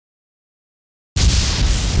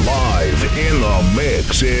In the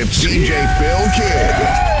mix, it's DJ Phil Kidd.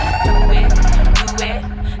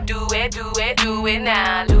 Do it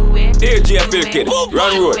now, do it. DJ Phil Kidd,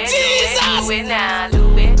 run road. Jesus! Do it now,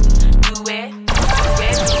 do it. Do it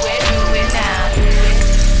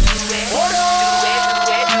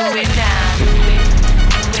now.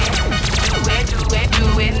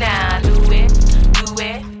 Do it now.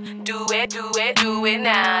 Do it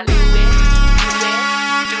now.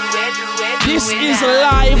 This is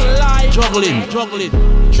live juggling.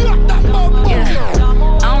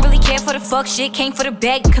 Yeah. I don't really care for the fuck shit, came for the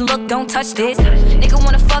bag, you can look, don't touch this. Nigga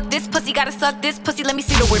wanna fuck this pussy, gotta suck this pussy, let me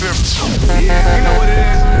see the whip. Yeah, you know what it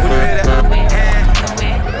is. What it is.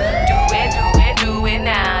 Do it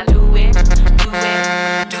now. Do it now.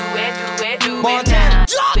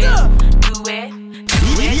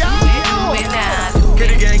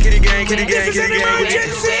 Kitty gang.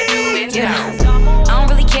 Yeah. I don't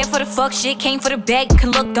really care for the fuck shit, came for the bag, you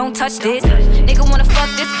can look, don't touch this. Nigga wanna fuck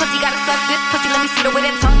this pussy, gotta suck this pussy, let me see the way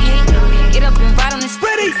that tongue hit. Get up and ride on his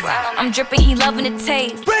face. I'm dripping, he loving the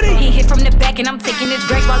taste. He hit from the back and I'm taking his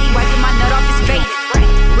grace while he wiping my nut off his face.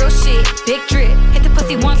 Real shit, big drip. Hit the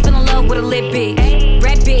pussy once, fell in love with a lit bitch.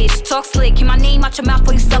 Red bitch, talk slick, keep my name out your mouth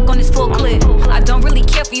before you suck on this full clip. I don't really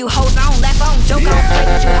care for you hoes, I don't laugh, I don't joke, I don't play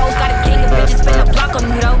with you hoes. Got a gang of bitches, spin a block on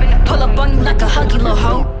you though. Pull up on you like a huggy little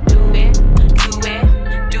hoe.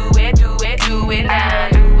 Do it now.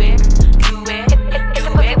 Do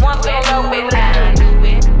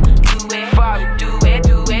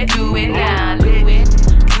it now. Do it now.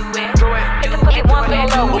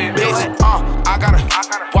 I gotta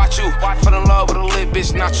watch you. Fell in love with a lit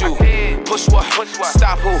bitch, not you. Push what?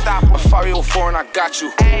 Stop who? A Fario 4 and I got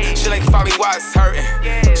you. She like Fabi, why it's hurting?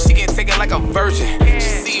 She can take it like a virgin. She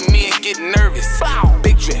see me and get nervous.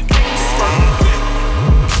 Big drip.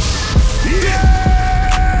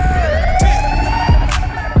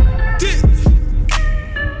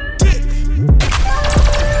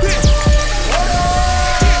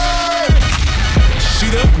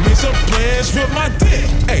 Some plans with my dick.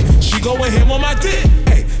 Hey, she going ham on my dick.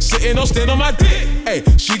 Hey, sitting on stand on my dick. Hey,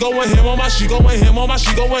 she going ham on my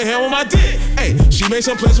dick. Hey, she made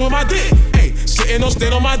some plans with my dick. Hey, sitting on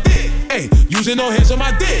stand on my dick. Hey, using no hands on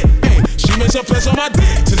my dick. Hey, she made some plans on my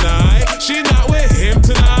dick tonight. She not with him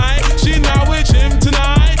tonight. She not with Jim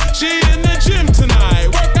tonight. She in the gym tonight.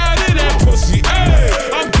 Work out in that pussy. Hey,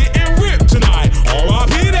 I'm getting ripped tonight.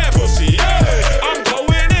 R.I.P. that pussy. Hey, I'm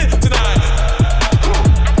going in tonight.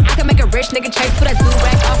 Rich nigga chase, put that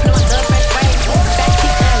do-rag off, no I love fresh waves. Fat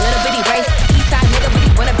cheeks and a little bitty waist. Eastside nigga, but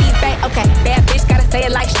he wanna be fat. Okay, bad bitch, gotta say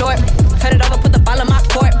it like short. Turn it over, put the ball in my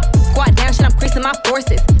court. Squat down, shit, I'm creasing my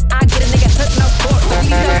forces. I get a nigga hooked, no force. So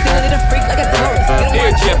you know, feeling it a freak like a tourist.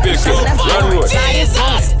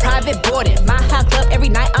 Private boarding, my hot club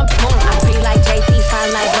every night, I'm touring. I feel like JT,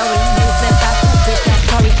 fine like Rory. Niggas been fast, bitch, like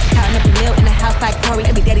Corey. Counting up the meal in the house like Corey.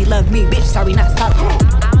 Every daddy love me, bitch, sorry, not sorry.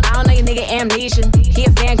 I don't know your nigga amnesia. He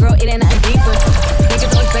a fangirl, it ain't nothing deeper.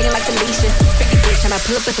 Niggas always begging like Felicia. Freaky bitch, tryna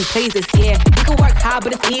pull up with some pleases, yeah. You can work hard,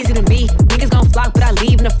 but it's easy to me. Niggas gon' flock, but I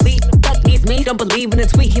leave in a fleet. Fuck these me, don't believe in the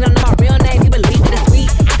tweet. He don't know my real name, he believe in the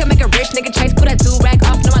sweet. I can make a rich nigga chase, put that do-rag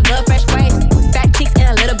off, know I love fresh waves. Fat cheeks and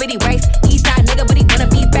a little bitty waist. Eastside nigga, but he wanna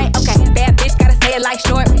be back. Okay, bad bitch, gotta say it like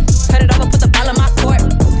short. Turn it over, put the ball in my court.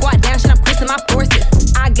 Squat down, shit, I'm creasing my forces.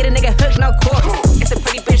 I get a nigga hooked, no course. It's a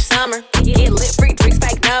pretty bitch summer. Get lit, free drinks,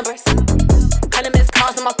 fake numbers.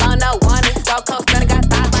 Calls on my phone, no wonder. So close, better got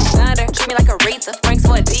thighs like thunder. Treat me like a Aretha, Frank's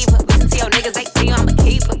for a diva. Listen to your niggas, they see you, I'm a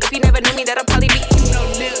keeper. If you never knew me, that'll probably be you. No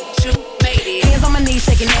nigga, you made it. Hands on my knees,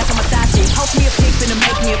 shaking ass on my thigh shit. Hope me a pig finna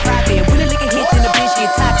make me a profit. When the liquor hit, then the bitch get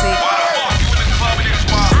toxic.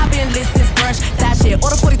 I've been lit since brunch, that shit.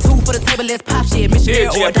 Order 42 for the table, let's pop shit. Missionary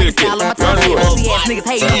or dirty style on my tongue. Pussy ass niggas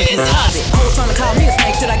hating on me from the closet. Hoes trying to call me a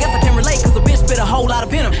snake shit, I guess I can relate. Cause a bitch spit a whole lot of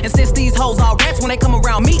venom. And since these hoes all rats, when they come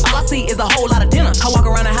around me, all I see is a whole lot of dinner. I walk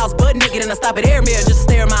around the house butt naked and I stop at air mirror just to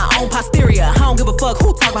stare at my own posterior. I don't give a fuck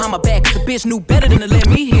who talk behind my back, cause the bitch knew better than to let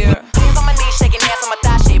me hear. Hands on my knees, shaking ass on my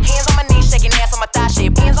thigh shape. Hands on my knees, shaking ass on my thigh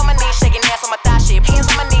shape. Hands on my knees, shaking ass on my thigh shape. Hands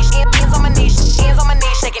on my knees, hands on my knees, hands on my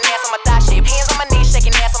knees, shaking ass on my thigh shape. Hands on my knees,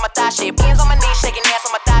 shaking ass on my thigh shape. Hands on my knees, shaking ass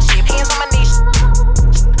on my thigh shape. Hands on my knees.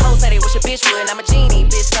 Hoes say they wish a bitch would, I'm a genie.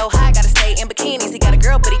 Bitch so high, gotta stay in bikinis. He got a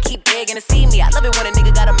girl, but he keep begging to see me. I love it when a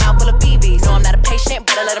nigga got a mouth full of BBs. So I'm not a patient,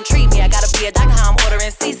 better let him treat me. I gotta be a doctor, how I'm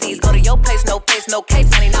ordering CC's. Go to your place, no face, no case,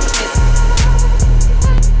 99%.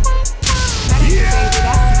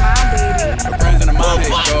 Her friends in the mom hate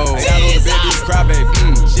go. Got on the bed, this cry baby.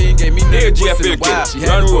 She ain't gave me no pussy in a while. She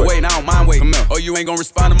had to wait, now I don't mind waiting. Oh, you ain't gon'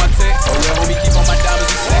 respond to my text? Oh yeah, homie, keep on my diamonds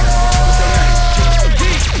and sex. What's your name?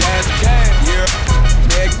 Jazz, yeah.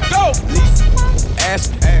 Meg, go. Lisa, Ash,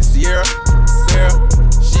 Sierra.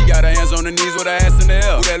 her knees with her ass in the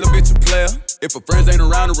air. Who that little bitch a player? If her friends ain't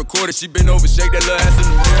around to record it, she been over, shake that little ass in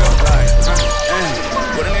the mirror. Like,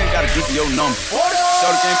 damn, what a nigga gotta do for your number?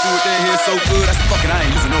 Shorty came through with that hair so good, I said, fuck it, I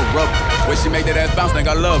ain't using no rubber. When she make that ass bounce, think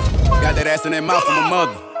I love her. Got that ass in that mouth from my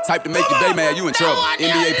mother. Type to make your day mad, you in trouble.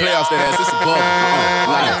 NBA playoffs, that ass, it's a bubble.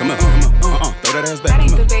 Come on, throw that ass back. That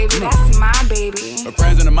ain't the baby, that's my baby. Her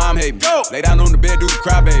friends and her mom hate me. Lay down on the bed, do the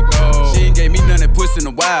cry, baby. She ain't gave me none that puss in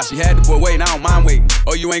a while. She had the boy waiting, I don't mind waiting.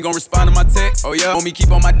 Oh, you ain't gon' respond to my text? Oh, yeah, homie, keep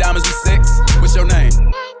on my diamonds, we sex. What's your name?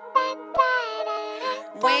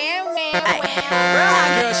 Real hot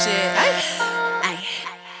girl shit.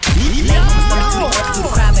 To the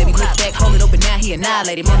crowd, baby, click back, hold it open now, he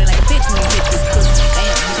annihilated. Moaning like a bitch when he hit this pussy. Damn,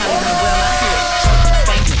 he probably running well out here.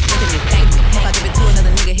 Spank me, look at me, thank me. If I give it to another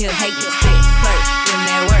nigga, he'll hate me. Spit, flirt, give him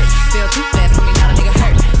that work. Feel too fast for me, now the nigga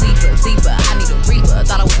hurt. Deeper, I need a reaper.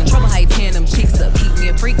 Thought I was in trouble, how you tearing them cheeks up. Keep me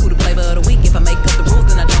a freak, who the flavor of the week. If I make up the rules,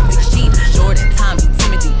 then I don't pick sheep. Jordan, Tommy,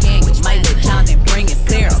 Timothy, Gang, which might let Jonathan bring it.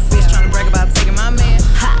 Sarah, bitch trying to brag about taking my man.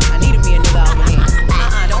 Ha, I needed me a nigga all the hand.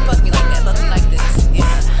 Don't fuck me like that, fuck me like this. Yeah.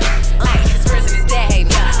 His friends and his dad hate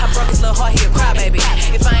me. I broke his little heart, he'll cry, baby.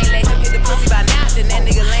 If I ain't let him hit the pussy by now, then that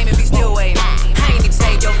nigga lame if he still waiting. I ain't even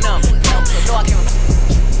saved your number, so no, I can't.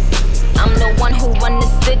 I'm the one who run the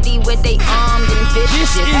city where they armed and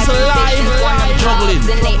vicious. This is live juggling.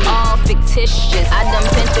 And they all fictitious. I done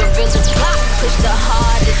been the realest block, push the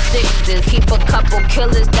hardest sixes. Keep a couple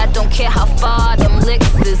killers that don't care how far them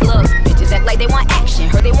licks is. Look, bitches act like they want action.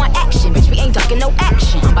 Heard they want action. Bitch, we ain't talking no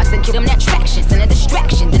action. I'm about to get them that traction. Send a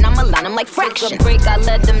distraction, then I'ma line them like fraction. Break, I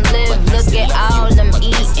let them live. Look at all them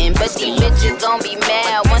eating. But these bitches gon' be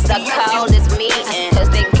mad once I call this meeting. Cause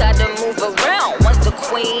they gotta move around once the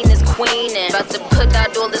queen is queening. About to put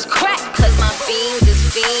out all this crack, cause my fiends is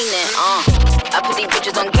fiending. I put these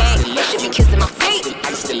bitches on game, they should be kissing my feet.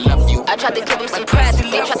 I still love you. I tried to give them some press, they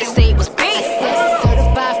tried to say it was beef.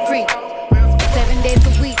 Certified free, 7 days a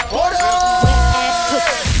week. Wet ass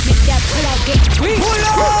pussy, make that pull out gate. Live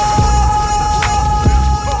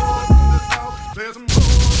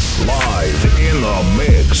in the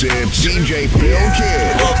mix, it's DJ Phil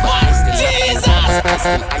Kid.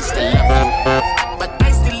 I still love you, but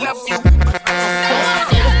I still love you.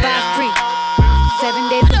 Certified free, 7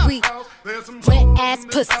 days a week. Wet ass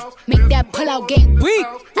pussy, make that pull out game weak.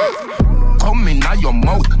 Come in now your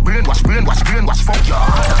mouth, brainwash, fuck your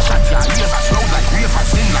heart. Shut your ears, I slow like river,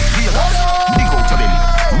 sin like Vegas. Big out your belly,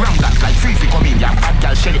 ram that like Fifi. Come in, ya bad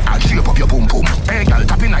girl, shelly, I'll shape up your boom boom. Hey girl,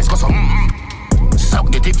 tapping nice, cause suck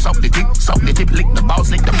the tip, lick the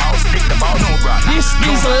balls, lick the balls. No brother, this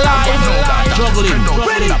is live juggling.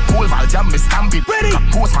 Ready? The pole vault, jam me stamp it. Ready?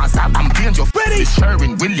 Postman start and paint your ready.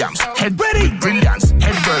 Sherwin Williams, head ready with brilliance,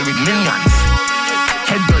 head girl with millions.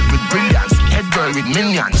 Head girl with brilliance, head girl with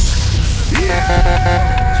millions. Yeah,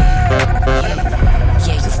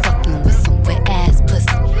 you fucking with some wet ass pussy.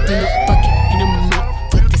 Bring a bucket and a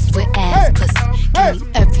mop with this wet ass pussy. Give me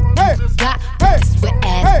everything you got with this wet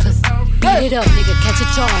ass pussy. Beat it up, nigga, catch a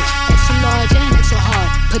charge. Extra large and extra hard.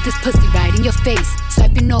 Put this pussy right in your face.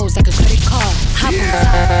 Swipe your nose like a credit card. Hop on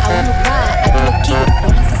top, I wanna ride. I do a key,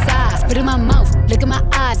 roll inside. Spit in my mouth, look in my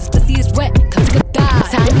eyes. This pussy is wet, come to the die.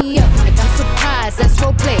 Tie me up like I'm surprised. That's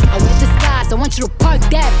roleplay, I wear disguise. I want you to park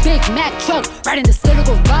that Big Mac truck right in the center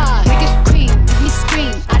garage. Make it cream, make me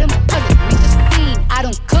scream. I don't pull it, make the scene. I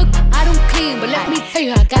don't cook, I don't clean, but let me tell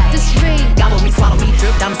you, I got this ring. Gobble me, swallow me,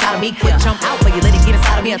 drip down inside of me. Quick jump out, but you let it get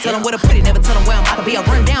inside of me. I tell them where to put it, never tell them where I'm about to be. I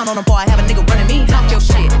run down on them, boy, I have a nigga running me. Talk your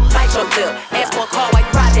shit, bite your lip. Ask for a call while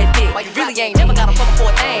you ride that dick. Why you really ain't never got a fucking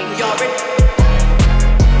for a thing. You already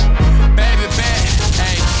baby back,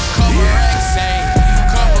 ayy, couple racks, ayy,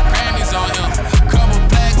 couple Grammys on him, couple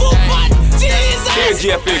blacks, ayy.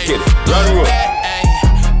 DJ Phil Kid, run road.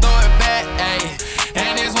 Throw it back, ayy,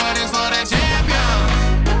 and this one is for the champion.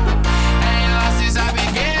 Ain't lost since I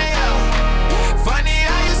began, yo. Funny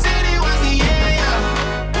how you said it was the year, yo.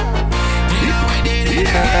 You know we did it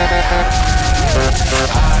again.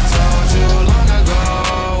 I told you long ago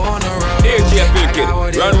on the road. DJ Phil Kid,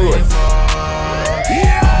 run road.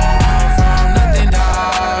 From nothing,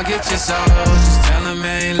 dog, get your soul. Just tell him I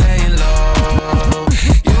ain't laying low.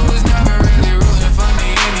 You was never really rooting for me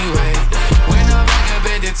anyway. When I'm back up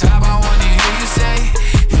at the top, I wanna hear you say,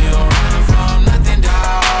 you don't run from nothing,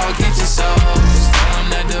 dog, get your soul. Just tell him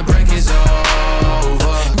that the break is over.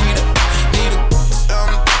 Need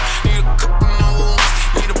a couple notes,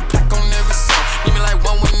 need a pack on every song. Give me like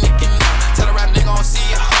one with Nick and tell a rap nigga I don't see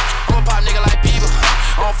ya. I'm a pop nigga like Bieber.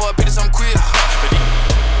 On for a bit of some queer.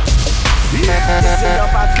 Sit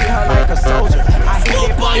up, I treat her like a soldier. I hit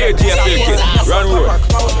it from the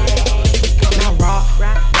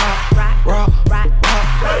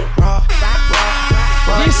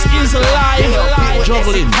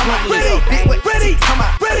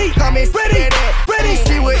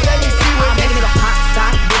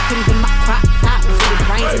crop top. See the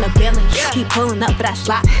brains in the building. He pulling up for that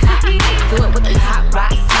slot top. Do it with the hot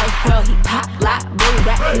rocks. House girl, he pop lock. Blue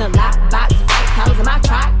racks in the lock box. Hoes in my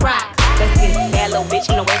trot rocks. Let's get it. Bad little bitch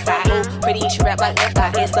from the west side. Ooh, pretty, she rap like left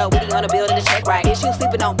eye. Head so witty on the building to check right. Bitch, you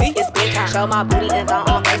sleeping on me, it's bedtime. Show my booty and thong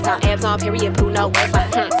on FaceTime. Abs on period, poo, no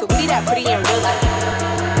waistline. So booty that pretty in real life.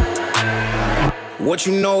 What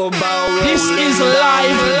you know about rolling? This is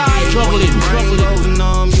live. Juggling.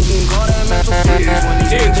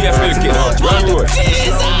 DJ Phil, run with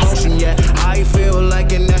it. I feel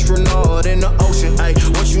like an astronaut in the ocean. Ay,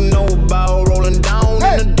 what you know about rolling down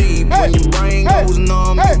in the deep? When your brain goes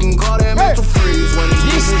numb, you can call that mental freeze.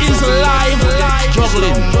 This is live.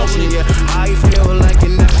 Juggling. I feel like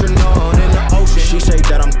an astronaut in the ocean. She say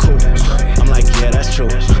that I'm cool. I'm like, yeah, that's true.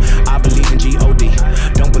 I believe in G-O-D.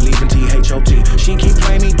 Don't believe in T-H-O-T. She keep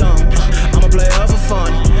playing me dumb. I'm a player for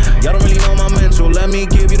fun. Y'all don't really know my mental. Let me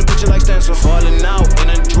give you the picture like stencil. Falling out in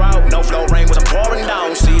a drought. No flow rain was I'm pouring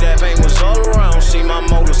down. See that pain was all around. See my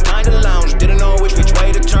mode was kinda lounge. Didn't know which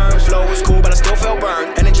way to turn. Flow was cool, but I still felt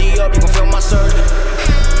burned. Energy up, you can feel my surge.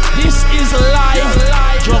 This is live.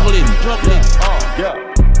 Juggling.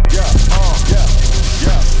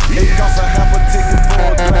 It costs a half a ticket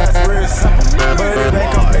for a glass wrist, but it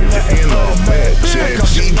ain't cost me nothing.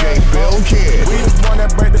 DJ Phil Kid. We the one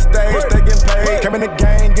that break the stage, they get paid. Come in the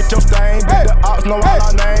game, get your stain. Beat the ops, know all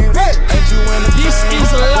our names. Ain't you in the This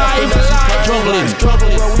is live. Juggling.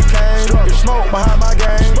 Where we came, get smoke behind my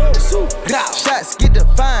game. Shots get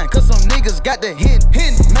defined, cause some niggas got the hint.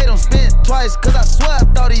 Made them spin twice, cause I swear I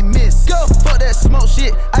thought he missed. Go, fuck that smoke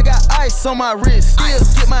shit, I got ice on my wrist. Still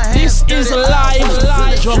get my hands. This is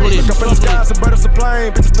live. Juggling. Up in the sky, some bird, some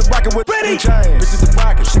plane. Bitches been rockin' with ready chain. Bitches been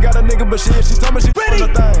rockin'. She got a nigga, but she told me she ready. On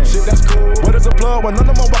the thing. Shit, that's cool. What is a plug when none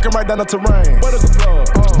of them walking right down the terrain? What is a plug?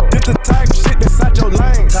 This the type shit that's out your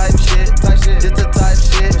lane. Type shit. This the type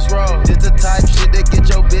shit. What's wrong? This the type shit that get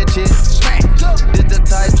your bitch hit. This the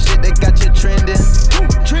type shit that got you trending. This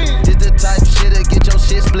the type shit that get your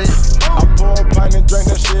shit split. I pour a pint and drink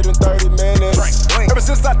that shit in 30 minutes. Ever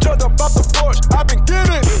since I jumped up off the porch, I've been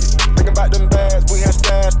getting thinking about them bags we had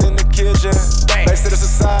stashed in the kitchen. Thanks to the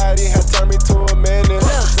society, had turned me to a menace.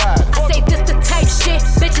 I say this the type shit,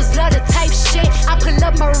 bitches love the type shit. I pull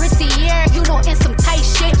up Mauricia, you know, in some tight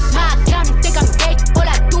shit. My accountant think I'm gay, all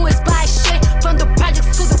I do is buy shit. From the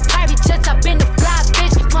projects to the private jets, I've been the fly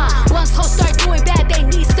bitch. Once hoes start doing bad, they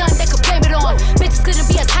need something they could blame it on. Bitches couldn't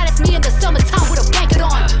be as hot as me in the summertime with a blanket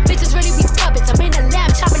on. Bitches really be puppets, I'm in the lab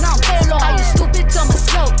chopping on payroll. Are you stupid, dumb or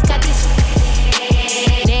slow? Got this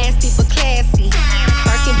nasty but classy.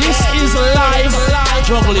 This is live.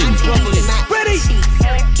 Juggling. Ready.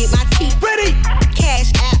 Get my teeth ready.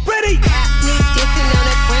 Cash app ready. Sneak dissing on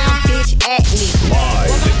the ground, bitch at me.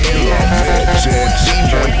 Live in the mix, it's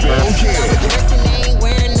DJ Phil Kid. Person ain't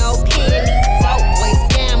wearing no panties. Salt boy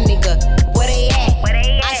scam nigga, where they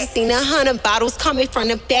at? I just seen 100 bottles coming from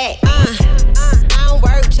the back. I don't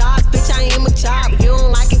work jobs, bitch. I am a job. You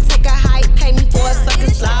don't like it, take a hike, pay me for a sucker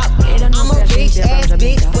slop. I'm a rich ass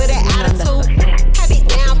bitch with an attitude. Have it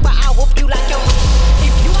down, but I whoop you like your.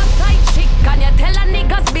 If you a side chick and you tell a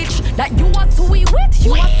niggas bitch that you was who we with,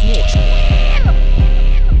 you a snitch.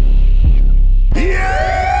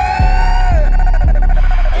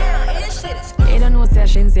 They don't know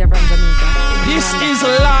Sashin's from Jamaica. This is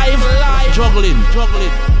live. Juggling.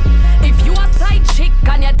 If you a side chick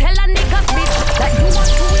and you tell a niggas bitch that you was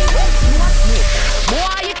who we with, you a snitch.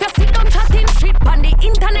 Boy, if you sit down chatting shit on the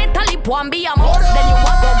internet, a lip one be a mouse, then you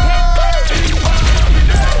a go get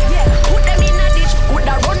yeah, put them in a ditch. Could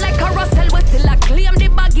a run like carousel, we still a claim the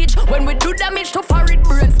baggage. When we do damage to foreign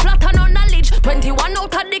brains, splatter no knowledge. 21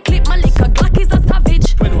 out of the clip, my liquor Glock is a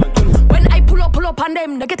savage. When I pull up on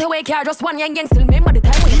them, the getaway car just one yang still remember the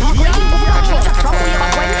time when you talk with him. From way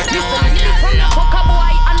back when. Listen, fuck a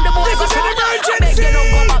boy and the boy go try. I beg you don't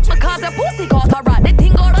go back because the pussy got a rat. The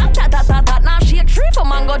thing go rat. Now she a tree for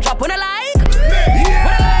mango drop. When I like, when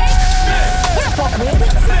I fuck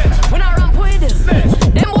with, when I ramp with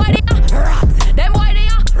them boy they are rats. Them boy they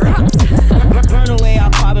are rats. Run away, I'll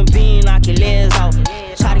pop and bean, knock your legs off.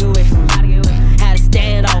 Try to get away from me, had to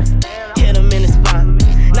stand off. Hit him in the spine,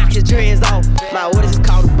 knock his dreads off. My what is it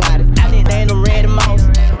called a body? I think they ain't no red mouse.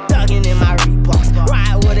 Dugging in my Reeboks,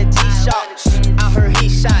 ride with a T-shirt. I heard he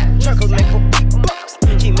shot, Turkles make a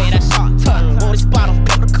beatbox. He made that shot, tongue, on his spot on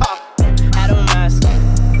paper car. Had on my skin.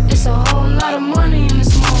 It's a whole lot of money in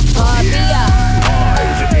this motherfucker.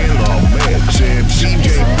 Live in the mix, it's DJ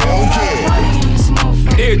Phil Kid.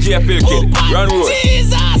 DJ Phil Kid, run with it.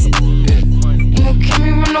 Jesus! Ain't gon' kill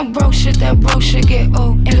me run no broke shit, that broke shit get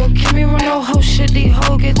old. Ain't gon' kill me run no hoe shit, these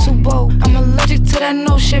hoes get too bold. I'm allergic to that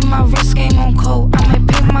no shit, my wrist game on cold. I might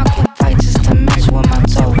pick my cool fight just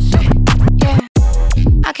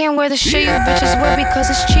can't wear the shit you bitches wear because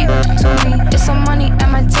it's cheap to me. It's some money at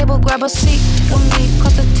my table, grab a seat with me.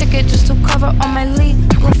 Cost a ticket just to cover all my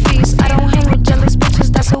legal fees. I don't hang with jealous bitches,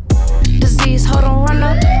 that's a disease. Hold on, run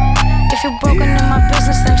up. If you're broken in my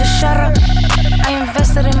business, then just shut up. I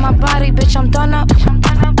invested in my body, bitch, I'm done up.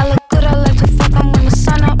 I look good, I like to fuck, I'm when the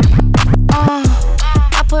sun up.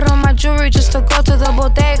 I put on my jewelry just to go to the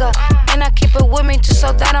bodega. And I keep it with me just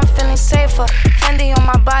so that I'm feeling safer. Fendi on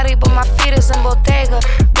my body, but my feet is in Bottega.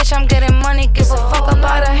 Bitch, I'm getting money, gives a fuck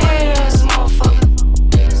about a haters, motherfucker.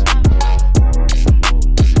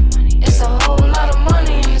 It's a whole lot of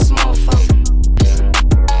money in this motherfucker.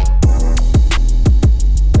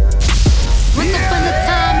 Once upon a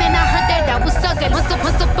time, and I heard that I was sucking. Once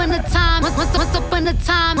upon a time,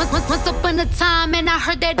 once upon a time, and I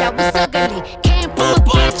heard that I was ugly. Came from a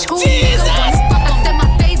bitch who nigga was. I said my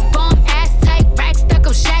face bomb, ass tight, rack stuck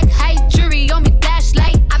up, shack height, jury on me,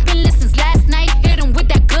 flashlight. I've been listening since last night. Hit him with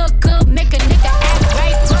that good, make a nigga act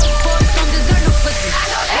right. Roll for it, don't deserve no pussy. I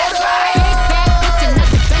know that's right. Big bag, bustin' out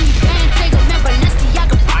the belly band. Take a man,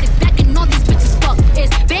 Balenciaga, brought it back, and all these bitches fuck.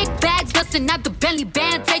 It's big bags, bustin' out the belly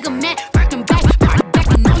band. Take a man, working back, brought it back,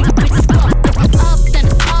 and all you bitches fuck. If it's up, then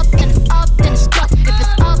it's up, then it's up, then it's stuck. If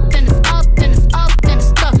it's up, then it's up, then it's up, then it's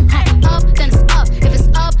stuck. Up, then it's up. If it's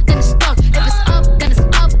up, then it's stuck. If it's up, then it's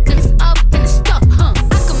up, then it's up, then it's stuck. I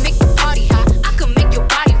can make the party hot. I can make your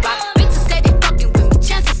body rock. Bitches say they fucking with me.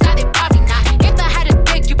 Chances are they probably not. If I had a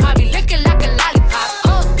dick, you probably lick it like a lollipop.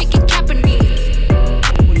 Oh, speaking Capanese.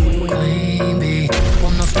 Baby,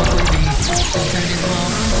 wanna fuck with me? Don't turn it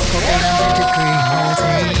wrong. Go 800 degree.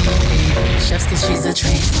 Chef's kiss, she's a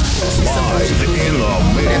train. Live in the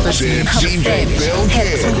mix, it's DJ Bill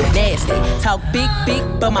Kid. Nasty. Talk big,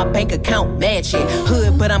 but my bank account match it.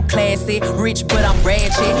 Hood, but I'm classy. Rich, but I'm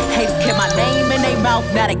ratchet. Haters kept my name in their mouth,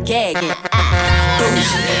 not a gagging.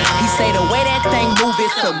 He say the way that thing move,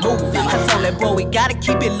 it's a movie. I told that boy we gotta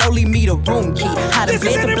keep it lowly, me the room key. How to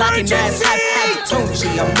blend the block and now it's hype,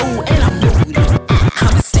 Tunchi. I'm mood and I'm moody.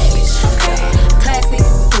 I'm a savage, classy,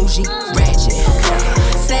 bougie, ratchet,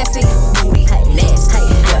 sassy, moody, nasty,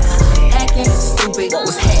 acting stupid.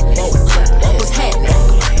 What's happening? What's happening?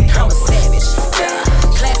 I'm a savage,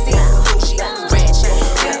 classy, bougie, ratchet,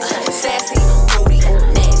 sassy, moody,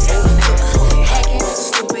 nasty, acting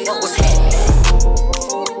stupid. What's happening?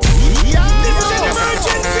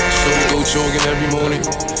 Shorty go jogging every morning,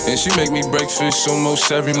 and she make me breakfast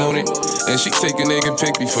almost every morning. And she take a nigga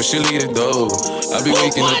pic before she leave the door. I be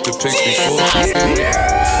waking up the pics before I do.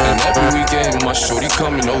 And every weekend my shorty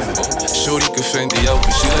coming over. Shorty can Fendi out,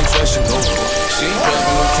 but she like fashion over. She ain't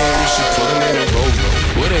driving no Camry, she pulling in a Rover.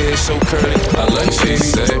 With her hair so curly, I like she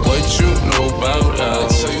said, what you know about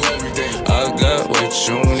us? I got what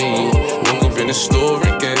you need. Woke up in the store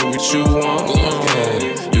and get what you want.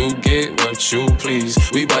 Yeah, you get what you please.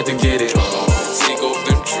 We bout to get it on. Take off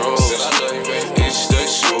them drawers. It's the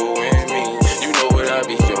show and me. You know what I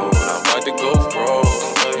be on. I'm about to go wrong.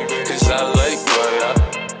 Cause I like what I.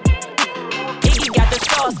 Iggy got the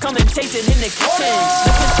sauce, come and taste it in the kitchen.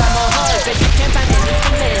 Look inside my heart, bet you can't find any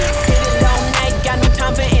feelings. Hit it all night, got no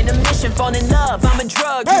time for intermission. Fall in love, I'm a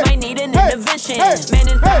drug, you might need an intervention. Man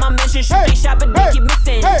inside my mission, shoot they shop but they keep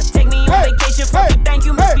missing. Take me on vacation, fuck you think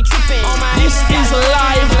you must be tripping. This is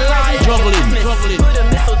live juggling. Put a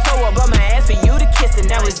mistletoe up on my ass for you to kiss it.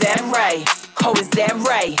 Now is that right? Oh, is that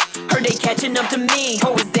right? Heard they catching up to me.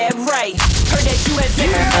 Oh, is that right? Heard that you had sex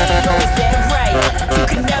with me. Oh, is that right? You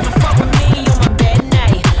can never fuck with me on my bad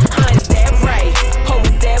night. Is that right? Oh,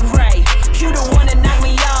 is that right? You the one that knocked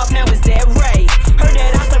me off. Now is that right? Heard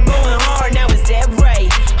that I start going hard. Now is that right?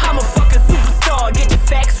 I'm a fucking superstar. Get the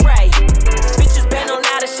facts right. Bitches been on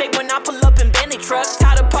out of shape when I pull up in Bentley truck.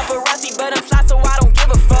 Tired of paparazzi, but I'm fly, so I don't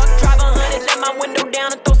give a fuck. Drive 100, let my window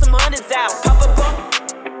down and throw some hundreds out. Pop a bump.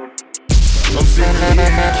 I'm sitting here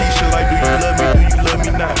looking at Keisha like, do you love me, do you love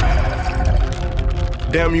me not?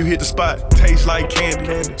 Damn, you hit the spot, taste like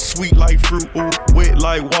candy, sweet like fruit, ooh, wet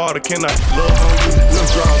like water. Can I love on you?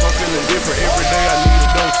 Withdrawals, I'm feeling different every day. I need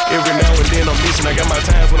a dose. Every now and then I'm missing. I got my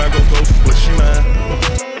times when I go ghost, but she mine.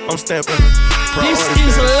 I'm stamping. This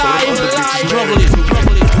is live juggling.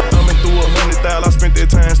 Coming through 100,000, I spent that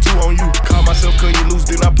times 2 on you. Call myself cut you loose,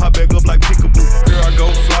 then I pop back up like Pickaboo. Girl, I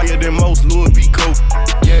go flyer than most, Louis V. Coke.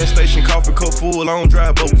 Gas station, coffee cup full, I don't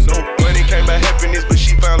drive boats. No money came by happiness, but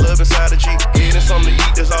she found love inside the G. Yeah, that's something to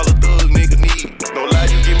eat, that's all a thug nigga need. No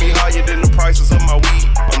lie, you get me higher than the prices of my weed.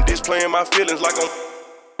 I'm displaying my feelings like I'm.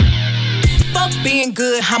 Fuck being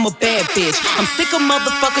good, I'm a bad bitch. I'm sick of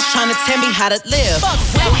motherfuckers trying to tell me how to live. Fuck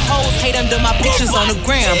real hoes hate under my pictures on the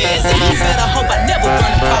gram. You better hope I never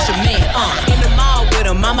run across your man. In the mall with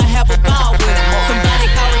him, I'ma have a ball with him.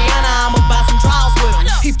 Somebody call Rihanna, I'ma buy some draws with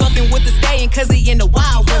him. He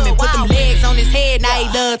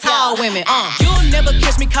tall women. You'll never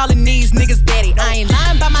catch me calling these niggas daddy. I ain't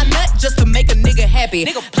lying by my nut just to make a nigga happy.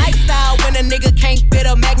 Lifestyle when a nigga can't fit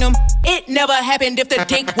a magnum. It never happened if the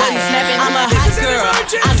dick wasn't snapping. I'm a hot girl, I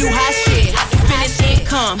do hot shit. Finish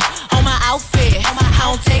income on my outfit. I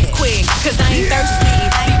don't text quick, cause I ain't thirsty.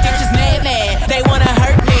 These bitches mad, they wanna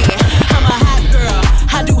hurt me. I'm a hot girl,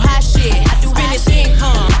 I do hot shit. Finish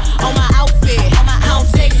income on my outfit. I don't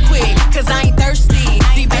text quick, cause I ain't thirsty.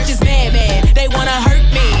 These bitches mad, they wanna hurt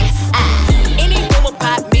me. Any woman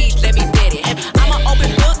pop me, let me bet it. I'm an open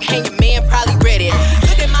book, and your man probably read it.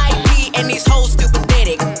 Look at my IP and these hoes still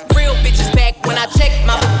pathetic. Real bitches back when I check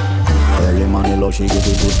my. Early money low, she give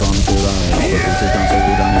it good from she rise. Put it down so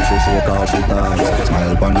good and she shake all she ties.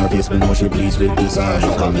 Smile upon her face, me know she pleased with this eyes.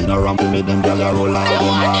 Coming around to me, them gyal a roll out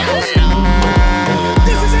them eyes.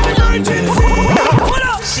 This is an emergency. What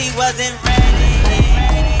up? She wasn't ready.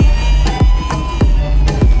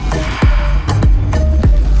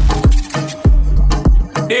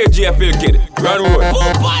 Here, GFL kid, run wood.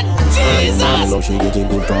 Jesus! Love she get it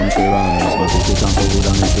good from she rise. But put it on so good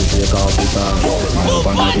and she shake off the ties. Smile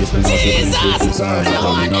upon her face, me know she pleased with this eyes.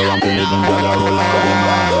 Coming around to me, them gyal a roll out them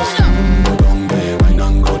eyes. Go down there, why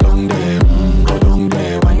not go down there? Go down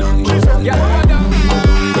there, why not go down there?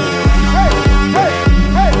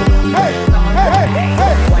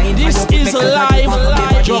 This is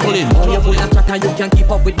live juggling. You full of chat and you can't keep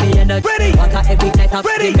up with me energy. Ready? What a every night I've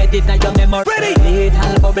embedded in your memory. Ready?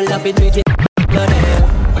 Little bubble of it with it.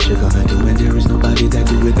 What you gonna do when there is nobody that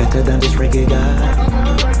do it better than this reggae guy?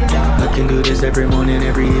 I can do this every morning,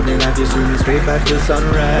 every evening. I just swim straight back to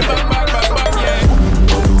sunrise. Go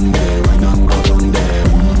down there, why not go down there?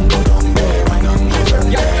 Go down there, why not go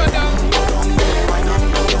down there?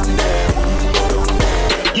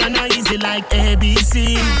 You're not easy like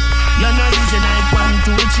ABC. You're not easy like 1,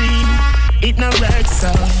 2, 3. It no works so.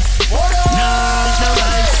 No, it no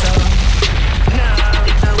works so. No,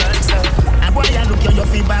 it no works so. And boy, I look your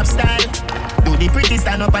feedback style. Do the pretty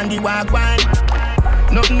stand up and the walk wine.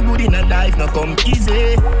 Nothing good in a life, no come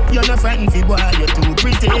easy. You're not frightened for boy, you're too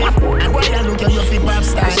pretty. And boy, I look your feedback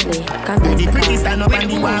style. Do the pretty stand up and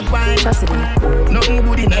the walk wine. Nothing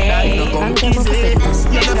good in a life, no come easy.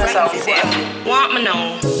 You're not frightened for boy. Want me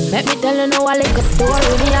now? Let me tell you now a little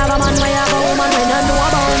story. Me have a man, we have a woman, we don't know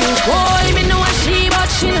about me. Boy, me know a she,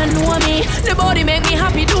 but she don't know me. The body make me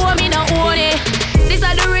happy, do me not own it. This is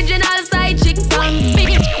the original side chick song. Live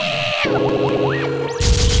in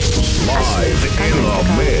the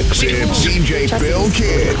mix, it's DJ Phil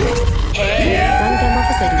Kid.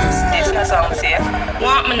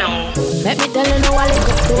 Want me now? Let me tell you now a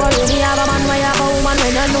little story. Me have a man, we have a woman, we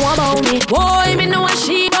don't know about me. Boy, me know a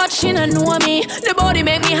she, but she don't know me. The body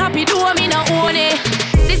make me happy, do me not own it.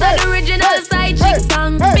 This is the original side chick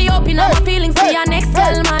song. Me open up my feelings to your next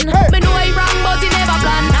girl, man. Me know I wrong, but it never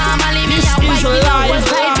plan. Normally me a wife, me know one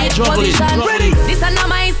side bitch position. This is not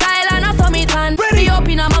my style and I saw me tan. Me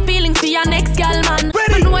open up my feelings to your next girl, man.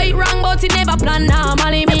 Me know I wrong, but it never plan.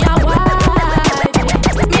 Normally me a wife.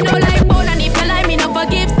 Me no like bone and if you like me no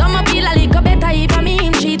forgive. Some a feel a little better if I me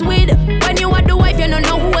him cheat with. When you are the wife, you don't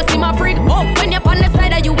know who was in my freak. Oh, when you're on the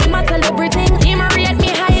side of you with my celebrity. Him rate me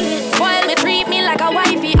highly, spoil me, treat me like a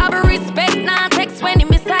wifey. I be respect, nah text when he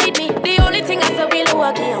beside me. The only thing I say we'll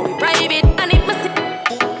work here, we private. And if me see,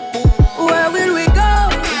 where will we go?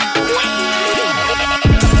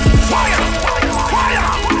 Fire! Fire!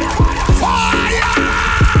 Fire!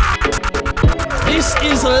 This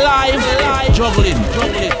is live juggling.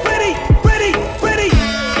 Ready, ready, ready.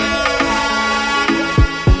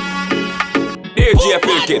 Here,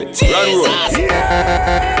 GFL kid, run road.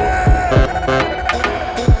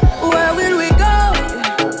 Where will we go?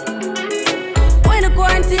 When the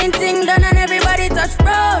quarantine thing done and everybody touch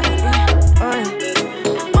road.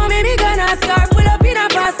 Oh, maybe gonna start, pull up in a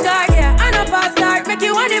fast car, yeah. I know fast start, make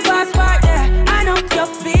you want the fast part, yeah. I know you're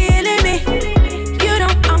feeling me, you know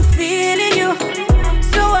I'm feeling you.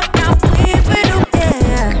 So what now if we do,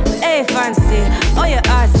 yeah. Hey fancy, oh you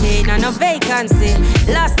asking, and no vacancy.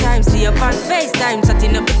 Last time see you on FaceTime,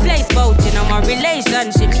 chatting up the place, bout you know my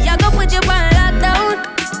relationship. Me I go put you on lockdown,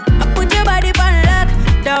 I put your body on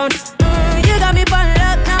lockdown. You got me on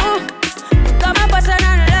lock now, you got my person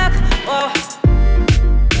on lock. Oh.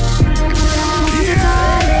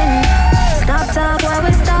 Stop talk while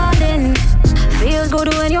we're starting. Feels good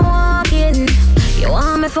when you're walking. You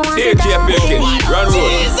want me for one Here, GFL kid, run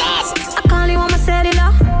road. I call you on my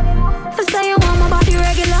cellular. For say you want my body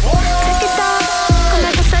regular. Take it out, come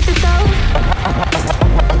back and set it out.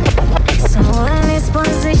 So in this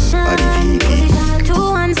position,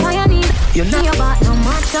 2 hands for your knees. You're not your back no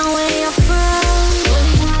matter where you're from.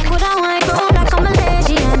 Could I wipe out like I'm a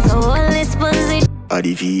legend? So in this position. Or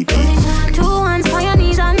the VP. 2 hands for your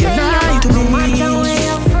knees and bend. You lie to me. No matter where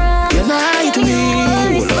you're from. You lie to me.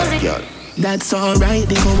 Girl. That's alright,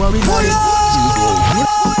 they gon' worry about it.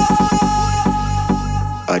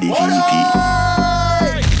 Or the VP.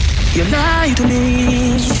 You lie to me.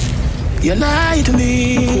 You lie to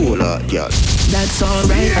me. Cool out, girl. That's alright,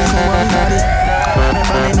 they gon' worry about it.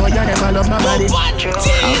 Remember, they know you never love my body.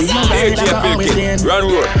 I'll be my body like I always been.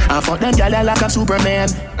 I fuck them gyal like I'm Superman.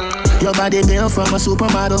 Your body built from a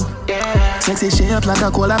supermodel. Sexy shape like a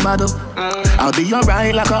cola bottle. I'll be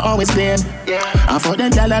alright like I always been. I fuck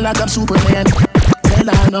them gyal like I'm Superman. Hell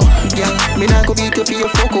I know. Yeah, me not go beat you for your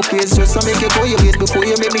fuck up ways. Just to make you go your ways before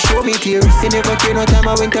you make me show me tears. You never care no time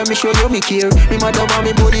I went and me show you me care. Me mother want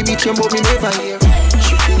me body beat you but me never hear.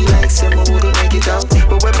 She feel like someone wouldn't make it out.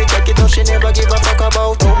 But when me check it out she never give a fuck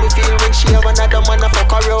about how me feel when she have another man a fuck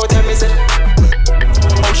her out. Tell me say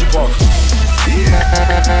how she walk. See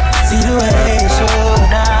the way you show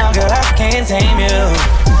now, girl, I can't tame you.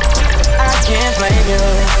 I can't blame you.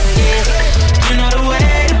 Yeah. You know the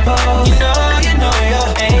way to pose. You know your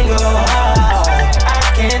angle.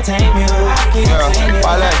 I can't tame you. I can't tame you.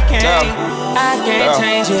 I can't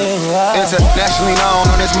change you. Internationally known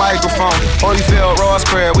on this microphone. Holyfield, Ross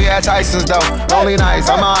Craig, we had Tyson's though. Lonely nights,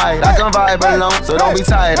 I'm alright, I can vibe alone. So don't be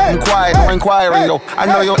tired, I'm quiet, no inquiring though. I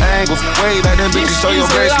know your angles, way back then bitches show your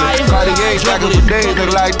bracelet. Cartier's back up the days,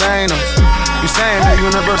 look like Thanos. You saying the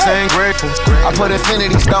universe ain't grateful. I put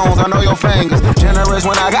infinity stones, I know your fingers. Generous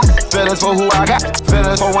when I got feelings for who I got.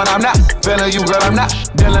 Feelings for when I'm not feeling you, girl, I'm not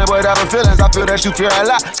dealing with other feelings. I feel that you feel a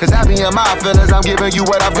lot. Cause I be in my feelings, I'm giving you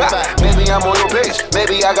what I've got. Maybe I'm on your page,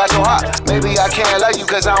 maybe I got your heart. Maybe I can't love you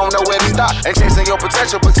cause I don't know where to stop. And chasing your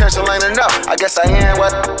potential ain't enough. I guess I am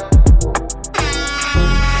what.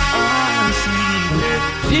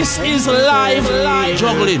 This is live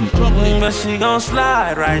juggling. But she gon'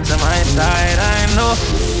 slide right to my side. I know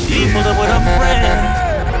he pulled up with a friend,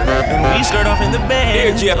 and we skirt off in the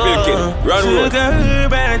bed. Took her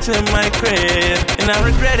back to my crib, and I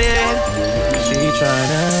regret it. She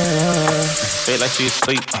tryna feel like she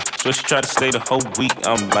asleep, so she tried to stay the whole week.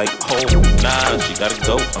 I'm like, oh, nah, she gotta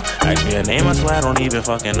go. Ask me her name, I swear I don't even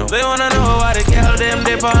fucking know. They wanna know why the girl them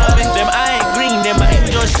dip on me. Them I ain't green, them I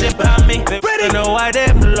ain't just ship on me. They know why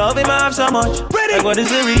them love him off so much. Like what is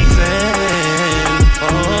the reason?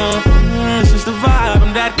 It's just the vibe,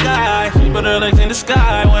 I'm that guy. She put her legs in the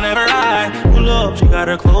sky whenever I pull up. She got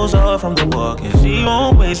her clothes off from the walk, and she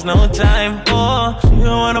won't waste no time. Oh, she don't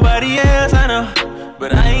want nobody else, I know.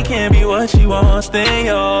 But I can't be what she wants. They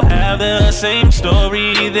all have the same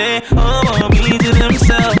story. They all want me to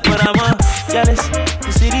themselves, but I'm a jealous.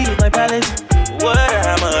 The city is my palace. What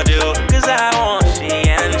I'ma do? Cause I want she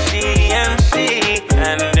and she and she,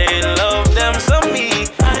 and they love them some me.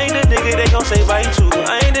 I ain't the nigga they gon' say bye to.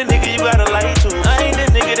 I ain't the nigga you gotta lie to. I ain't the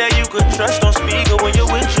nigga that you could trust on speaker when you're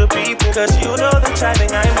with your people. Cause you know the timing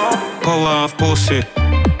I'm on. Power off, pussy.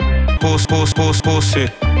 Post it.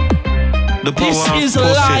 The power this is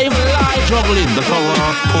off, live juggling. The power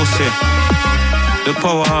off, pussy. The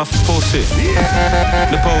power off, pussy.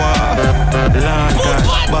 The power off. Lord God,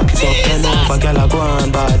 back it up, turn over, girl a go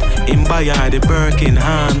on bad. Him buy her the Birkin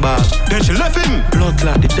handbag. Then she left him. Blood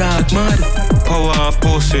clot the dark mad. Power off,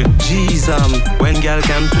 pussy. Jesus, when girl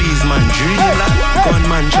can please man, dream like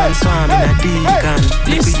gunman transform in a deacon.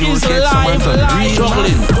 This is live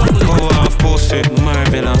juggling. Power off, pussy,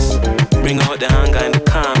 marvelous. Bring out the anger and the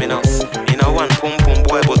calm in us. In a one pum pum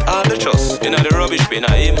boy, but all the trust. In a the rubbish bin,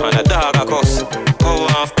 a him and a dog a cuss. Power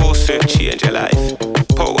off pussy, change your life.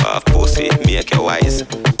 Power off pussy, make you wise.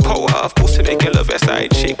 Power off pussy, make you love your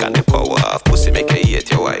side chick. And the power off pussy, make you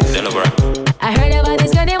hate your wife. Then over. I heard about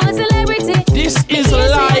this girl, they want celebrity. This is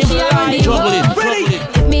live juggling.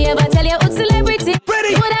 If me ever tell you who's celebrity,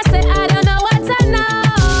 you would have said, I don't know what I know.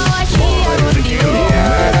 She a run the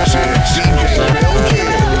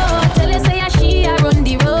road. Tell you say she a run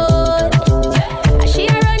the road. She a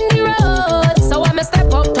run the road. So when me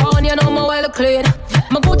step uptown, you know me well clean.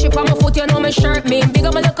 My Gucci on my foot, you know me shirt me. Big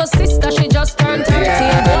up my little sister, she just turned 13.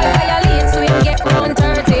 Boy, violate, so you get round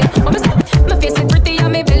 30. When me step, my face is pretty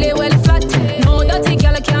and me belly well flat. No dirty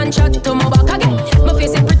girl can chat to my back again. My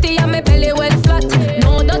face is pretty and me belly well flat.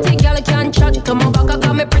 No dirty girl can chat to my back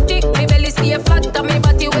again. Me pretty, me belly stay flat, and me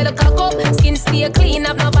body well cock up. Skin stay clean,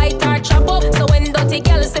 have no bite or chop up. So when dirty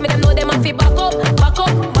girls say me, them know them have to back up, back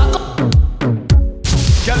up, back up.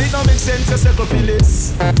 Girl, it don't make sense to settle for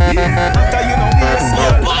this. After you know me,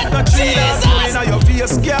 girl, not treat us in your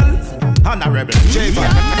face, girl. Honorable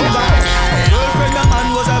J-Van. Girlfriend, the man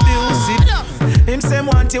was abusive. Him say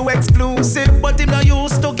want you exclusive, but him not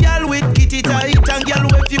used to girl with kitty tight and girl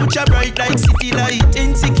with future bright like city light.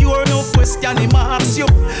 Insecure, no question. question him ask you.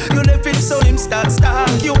 You left him so him start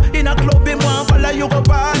you. In a club him want follow you go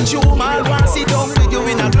back you. Man want sit down with you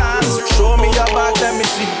in a class. Show me your back, let me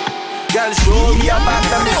see. Girl, show me your back,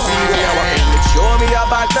 let me see. Show me your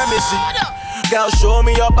back, let me see. Girl, show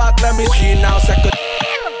me your back, let me see. Now second.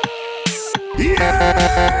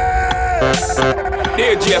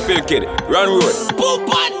 There, GFL kid, run road.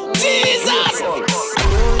 Poopa Jesus.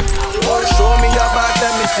 Show me your back,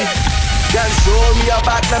 let me see. Girl, show me your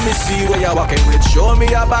back, let me see where you're walking with. Show me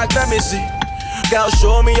your back, let me see. Girl,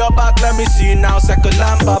 show me your back, let me see now. Second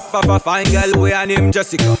lamp up, fine girl, way I name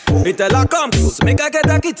Jessica. Me tell her come close, make her get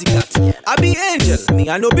a kitty cat. I be angel, me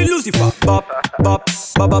I no be Lucifer. Bop, bop,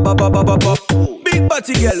 bop, bop, bop, bop, bop, bop. Big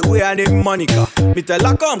body girl, way I name Monica. Me tell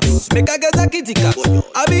her come close, make her get a kitty cat.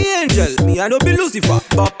 I be angel, me I no be Lucifer.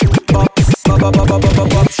 Bop, bop, bop, bop, bop, bop, bop,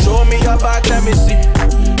 bop. Show me your back, let me see.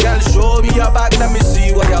 Girl, show me your back, let me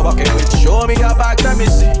see what you're walking with. Show me your back, let me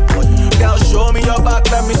see. Girl, show me your back,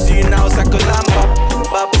 let me see now. Second lamp up,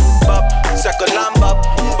 bop, bop. Second lamp up,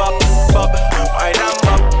 bop, bop. My lamp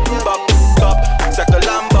up, bop, bop. Second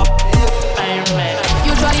lamp up.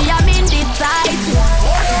 Usually I'm indecisive,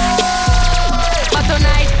 but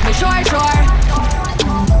tonight me sure.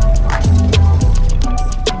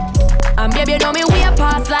 And baby, you know me way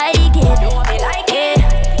past like it.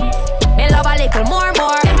 Me love a little more.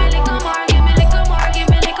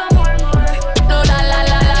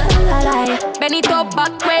 Bend it up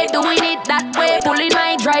back way, doing it that way. Pulling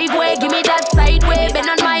my driveway, give me that side way. Bend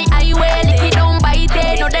on my highway, lick it down, bite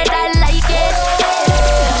it. Know that I like it.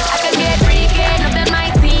 I can get freaky, nothing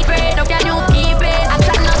my secret. How can you keep it? I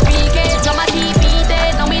cannot speak it. Drama keep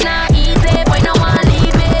it. No me not easy, boy no one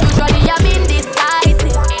leave it. Usually I'm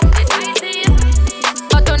indecisive,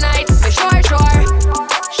 but tonight me sure.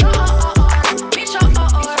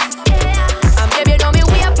 And baby, you know me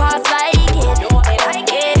way past like it.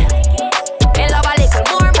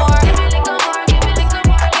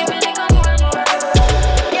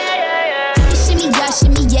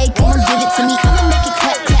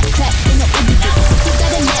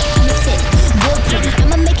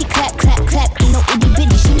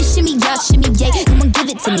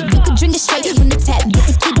 To me, you can drink it straight from the tap. Get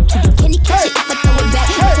the kitty. Can you catch it if I throw it back?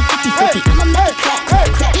 It's a 50-50. I'ma make it clap.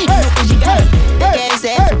 You know what you got.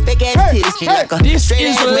 Big ass titties. She like a this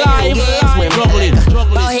is live juggling.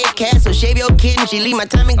 Ball head cat, so shave your kitten. She leave my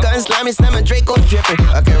Tommy gun slimy, slam Draco dripping.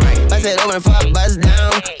 Okay, right. Bust it open for a buzz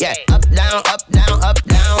down. Yeah, up, down, up, down, up,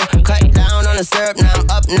 down. Cut down on the syrup, now I'm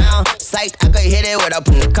up now. Psyched, I could hit it without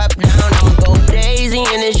putting the cup down. I'ma go crazy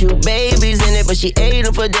in it, shoot babies in it, but she ate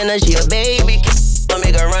them for dinner. She a baby. I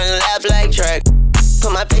make her run laugh like track.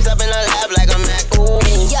 Put my face up in her lap like a Mac. Ooh.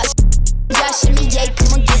 Yeah, shimmy, yeah,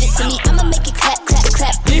 come on, give it to me. I'ma make it clap.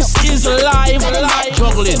 This is live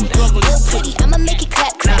juggling. Pretty, I'ma make it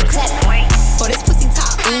clap. For this pussy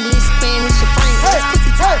talk, English, Spanish, or French. This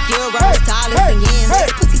pussy talk, euros, dollars, and yen.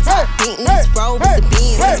 This pussy talk, Bentleys, Rovers, and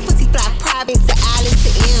Benz. This pussy fly private to Alice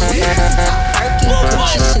to M. This pussy talk, Birkin,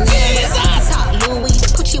 Gucci, Chanel. This pussy talk, Louis,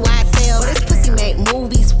 Pucci, YSL. This pussy make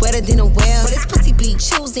movies wetter than a well. This pussy be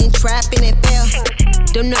choosing, trapping, and fail.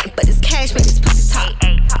 Don't nothing but this cash, man, this pussy talk.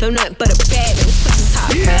 Don't nothing but a bag, man, this pussy talk.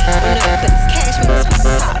 Don't nothing but this cash, man, this pussy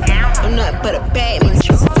talk. Don't nothing but a bag, man, this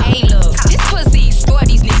pussy talk. Hey, look, this pussy store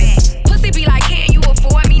these niggas. Pussy be like, can you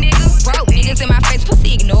afford me, nigga? Broke niggas in my face,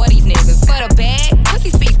 pussy ignore these niggas. For the bag, pussy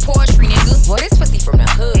speak poetry, nigga. Boy, this pussy from the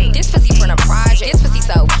hood. This pussy from the project. This pussy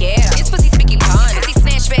so ghetto. This pussy speaking bond. Pussy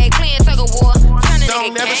snatch bag, playing tug of war. Turn a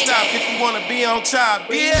Don't nigga never gay. stop if you wanna be on top,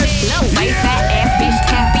 bitch. Low waist, fat ass bitch,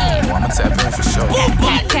 tap in. I'ma tap in for sure.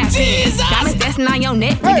 Tap in. Diamonds dancing on your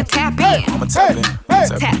neck, nigga, tap in. I'ma tap in.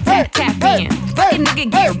 Tap in. Fucking nigga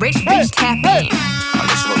get rich, bitch, tap in.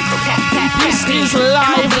 This is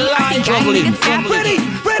live juggling. Ready.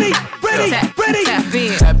 Tap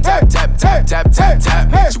in. Tap.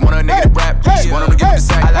 She want a nigga to rap. She want him to give me the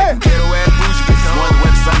sack. I like them ghetto ass bougie bitches. Want to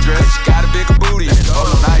wear the sundress. She got a bigger booty. Hold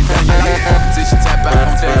on, now you done. You like the fucking till she tap out.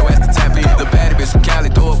 I'm telling you, west to tap in. The baddie bitch from Cali,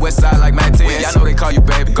 throw it west side like my 10. Y'all know they call you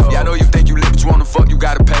baby. Y'all know you think you live, but you wanna fuck, you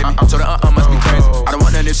gotta pay me. So the must be crazy. I don't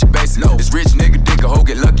want nothing if she basic. This rich nigga dick a hoe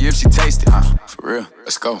get lucky if she taste it. For real,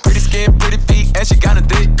 let's go. Pretty skin, pretty feet, and she got a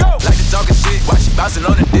dick. Like the talking shit while she bouncing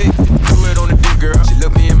on the dick. Do it on the dick, girl. She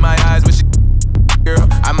look me in my eyes when she girl.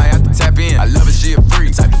 I might have to tap in. I love it, she a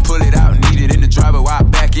freak. Type to pull it out, need it in the driver while I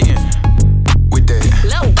back in. With that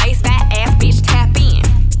low waist, fat ass bitch, tap in.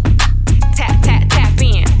 Tap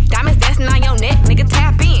in. Diamonds dancing on your neck, nigga,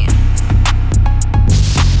 tap in.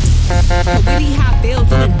 So witty hot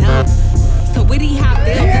bills in the dump. So witty hot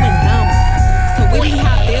bills in the dump. So witty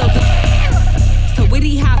hot bills. So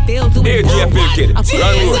witty hot bills in the dump. Here, GFL kid. A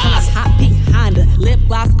hot pink Honda. Lip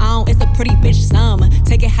gloss on, it's a pretty bitch summer.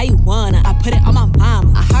 Take it how you wanna, I put it on my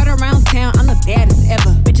mama. I heard around town, I'm the baddest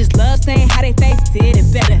ever. Bitches love saying how they face did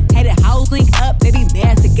it better. Hated hoes link up, they be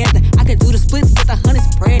mad together. I could do the splits with 100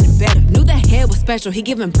 spread and better. Knew the head was special, he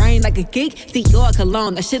giving brain like a geek. Dior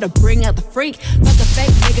cologne, that shit'll bring out the freak. Fuck a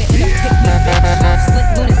fake nigga in a pick me bitch. Slick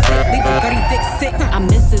lunatic, leave a dirty dick sick. I'm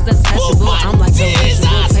Mrs. Untouchable, I'm like the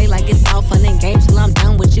vegetable. Play like it's all fun and games till I'm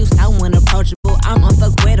done with you. So unapproachable, I'm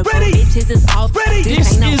unfuckwittable. Bitches is off.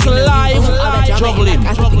 This is live juggling.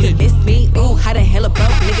 I think you miss me. Ooh, how the hell a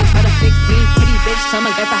broke nigga try to fix me? Pretty bitch,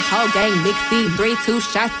 someone got the whole gang mixy. 3-2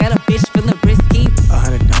 shots, got a bitch feeling risky.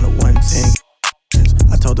 $100 one thing.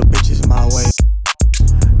 I told the bitches my way.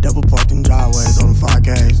 Double parked in driveways on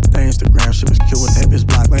 5Ks. The Instagram shit was cute with that bitch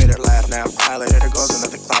block. Later laugh, now cry. Later there goes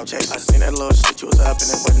another cloud chase. I seen that little shit you was up and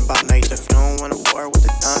it wasn't about Nathan. If you don't want a war with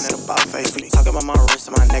the gun and about face, we talking about my wrist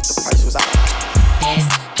and my neck, the price was out.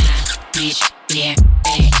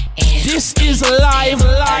 This is live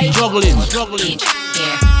juggling.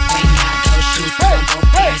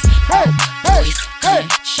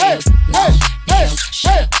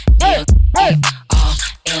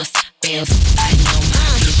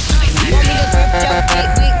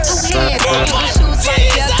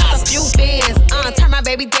 Turn my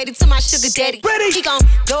baby daddy to my sugar daddy. He gon'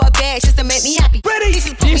 blow a bag just to make me happy. This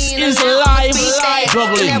is live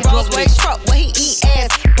juggling. That Rolls Royce truck where he eat ass.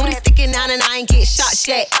 Booty sticking out and I ain't get shot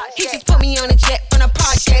yet. He just put me on a jet from the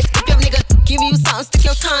projects. If your nigga give you something, stick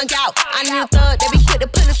your tongue out. I need a thug that be quick to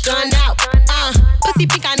pull his gun out. Pussy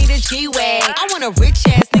think I need a G-Wag. I want a rich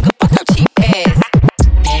ass nigga, fuck up cheap ass.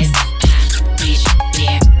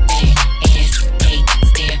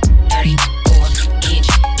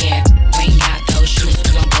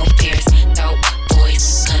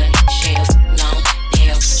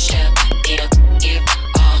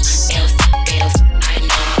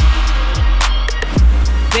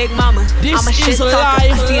 Big mama, I'm a shit talker.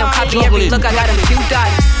 I see him copy every look, I got a few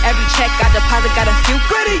dollars. Every check I deposit got a few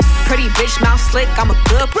goodies. Pretty bitch, mouth slick, I'm a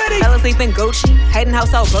good fella sleeping Gucci. Hating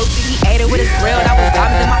house all roasty, he ate it with his grill. That was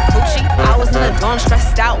diamonds in my coochie. I was in the dorm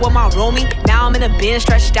stressed out with my roomie. Now I'm in a bin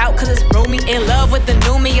stretched out cause it's roomy. In love with the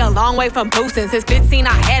new me, a long way from boosting. Since 15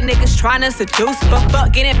 I had niggas trying to seduce me. But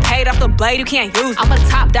fuck getting paid off the blade, you can't use me. I'm a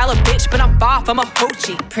top dollar bitch, but I'm far from a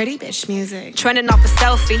hoochie. Pretty bitch music. Trending off a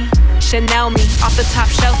selfie. Chanel me, off the top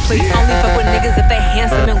shelf please. Only fuck with niggas if they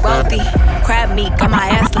handsome and wealthy. Crab meat, got my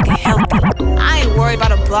ass looking healthy. I ain't worried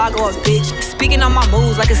about a blog or a bitch. Speaking on my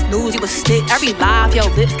moves like it's news, you a stitch. Every live, your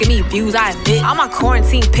lips give me views, I admit. All my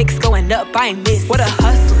quarantine pics going up, I ain't miss. What a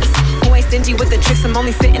hustler. Who ain't stingy with the tricks, I'm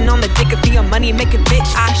only sitting on the dick if he a money making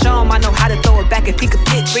bitch. I show him I know how to throw it back if he could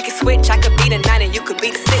pitch. We can switch, I could be the 9 and you could be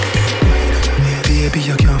the 6. Baby,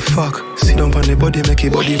 you can't fuck. Sit down on the body, make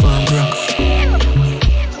your body van rock.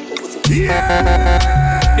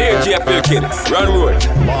 DJ Phil Kid, run road.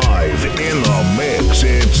 Live in the mix,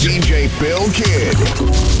 it's DJ Phil Kid.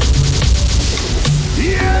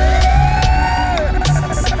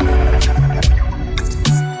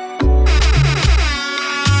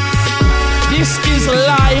 This is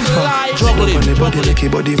live juggling. On the body, make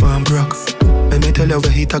your body van rock. Let me tell you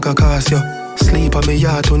where he take a cast, yo. Sleep on me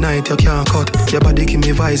yard tonight, you can't cut. Your body give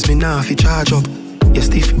me vibes, me nah fi charge up. Your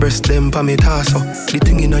stiff breast them pa me toss up. The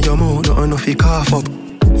thing in your mouth, no enough fi cough up.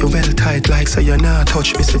 You well tight like so you not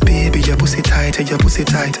touch me. Say baby your pussy tight, your pussy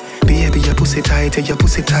tight. Baby your pussy tight, your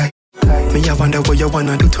pussy tight. Me I wonder what you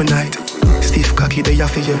wanna do tonight. Stiff cocky they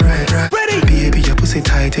for you right. Baby your pussy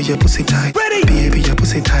tight, your pussy tight. Baby your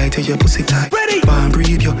pussy tight, your pussy tight. One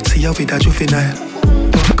breathe you, see you with a juvenile.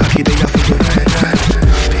 Tough cocky they for you right.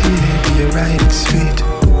 Baby you ride it sweet.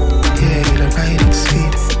 Yeah, you ride it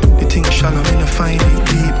sweet. The thing shallow, me no find it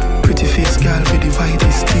deep. Pretty face girl with the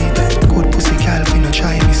whitest teeth. Good pussy girl, we no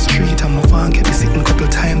try me street. I'm a van, get me sitting couple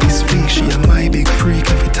times this week. She a my big freak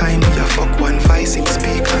every time we a fuck 156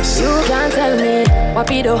 speakers. You can't tell me what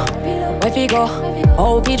we do, where we go,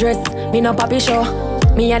 how we dress. Me no papi show.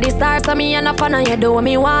 Me a the star, so me a no fan of you. Do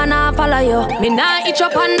me wanna follow you. Me nah itch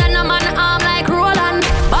up under no man arm like Roland.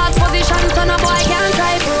 Boss position, so no boy can't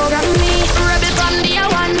try program me. Rebel from the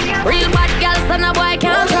one. Real bad girl, so no boy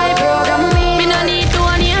can't try program me. Me no need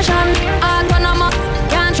donation. Autonomous,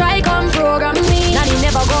 can't try come program me. Daddy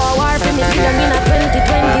never go a war for me. See them in a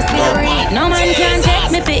 2020 slavery. No man can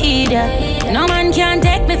take me for idiot. No man can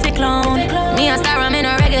take me for clown. Me a star, I'm in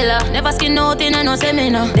a regular. Never skin out in a no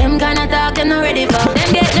seminar. Them kinda talk, them not ready for.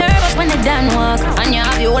 Them get nervous when they done walk. And you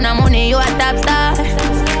have your own money, you a top star.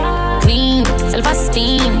 Clean,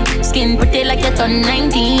 self-esteem. Skin pretty like you turn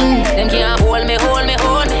 19. Them can't hold me.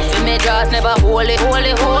 Feel me draws never holy.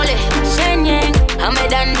 Shen yang, I'm better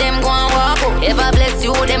than them go and walk out. If I bless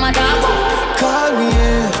you, them a talk out. Call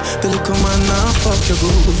you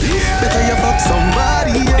good. Better you fuck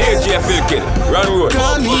somebody else. DJ Philkin, run road.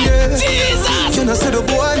 Call me, Jesus. You know say the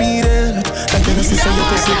boy need it. Like you know say you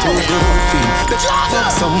pussy too good. Better you fuck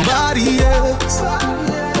somebody else.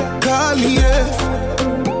 Call me,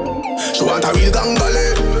 She want a real gang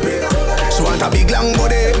ballet. She want a big long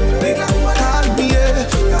body. Call me,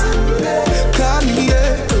 Call me,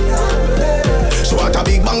 She want a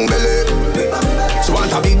big bang belly. She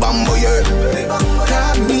want a big bamboo,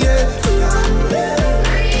 Call me,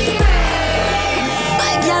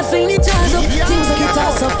 My girl fling the jazz up, things like it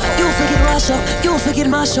toss up. You forget wash up, you forget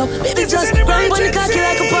mash up. Baby just run on the cocky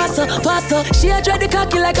like a pasta. She a dread the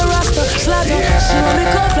cocky like a rasta. Slaughter, she want me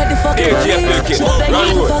cuff like the fucking police. She beg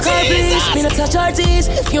me to fuck her please. Me not touch her teeth.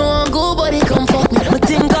 If you want go, buddy, come fuck me. My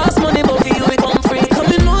thing cost money, but for you it come free. Come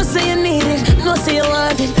you know say you need it, no say you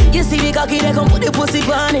want it. You see me cocky, they come put the pussy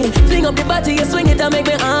on it. Fling up the body, you swing it and make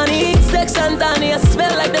me honey. Sex and tiny, I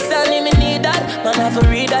smell like the Stanley, me need that. Man, I have to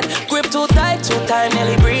read that. Grip too tight, 2 times,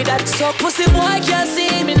 nearly breathe that. So pussy boy can't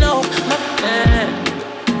see me now.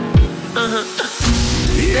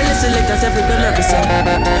 Then the selectors every good luck so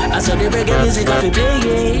I saw the reggae music off it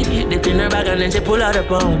play. They clean her bag and then she pull out a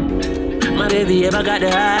pound. My baby ever got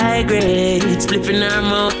the high grade. Split in her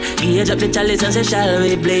mouth, gauge up the chalice and say shall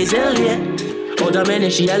we blaze hell yeah. Out of many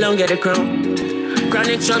she alone get the crown.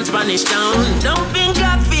 Chronic from Spanish town. Don't think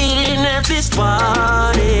I'm feeling at this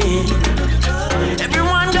party.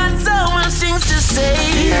 Everyone got so much things to say.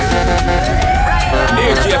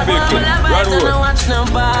 Right now I don't watch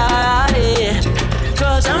nobody.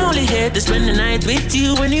 Cause I'm only here to spend the night with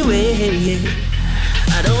you anyway.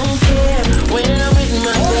 I don't care when I'm with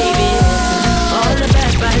my baby. All the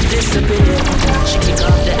bad vibes disappear. She kick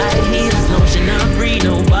off the high heels, no she not free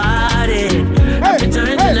nobody. Every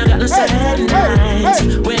time when I got no sad nights.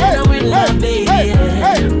 When I'm with my baby.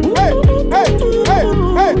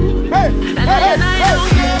 And I don't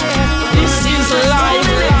care. This is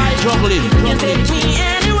live juggling. You take me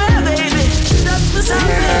anywhere, baby. That's the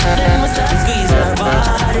something. Then we start squeeze her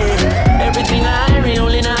body. Everything I read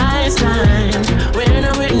only nice times. When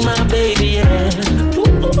I'm with my baby,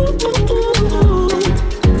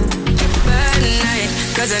 Bad night,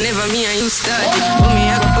 cause I never me and you started. For me,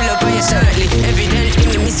 I go pull up on you shortly. Evidently,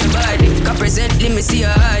 me miss your body. Cause presently, me see you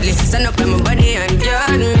hardly. Stand up in my body and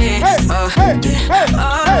guard me. Oh, yeah,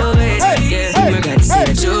 always. Yeah, my God, see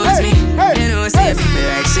you choose me. You know, see you feel me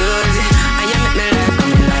like Susie. And you make me life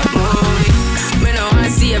coming like movie. Me no wanna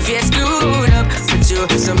see your face screwed up with you.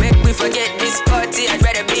 So make me forget this party. I'd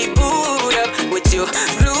rather be booed up with you,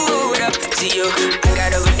 glued up to you. I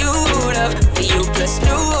got overdue love for you, plus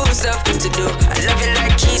new stuff to do. I love you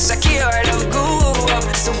like Keisha Kier, I love go up,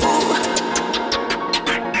 so woo.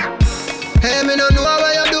 Hey, me don't know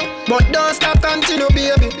what you do, but don't stop, continue,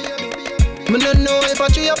 baby. Me don't know if I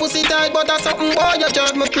treat your pussy tight, but that's something boy you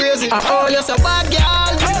drive me crazy. Oh, you're so bad,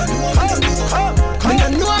 girl. Me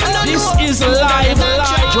don't know, This is live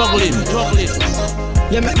juggling.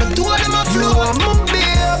 You make me do them a flow. You are my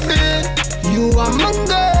baby, you are my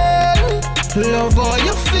girl. Love all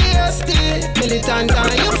your feisty, militant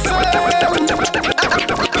and your firm.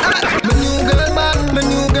 My new girl bad, my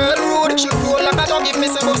new girl rude. She roll like a dog, give me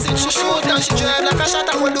some bullshit. She shoot and she drive like a shot.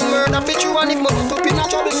 I will do murder fit you and if my put in a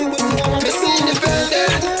trouble, she will know. Me see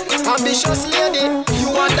independent, ambitious lady.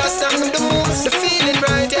 You understand the moves, the feeling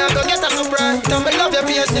right. Yeah, go get her so bright. Tell me love your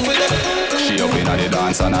PS with them. She up in the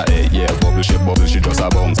dance and a yeah, bubble, she just a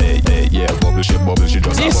bounce. Yeah, bubble, she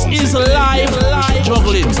just a bounce. This is live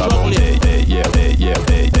juggling.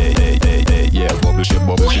 Yeah,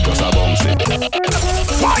 bubble, she just a bounce.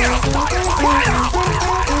 Fire!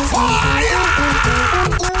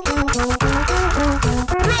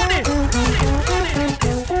 Ready!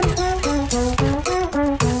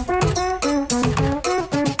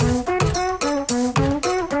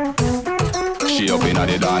 She up in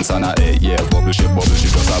the dance and a yeah, bubble, she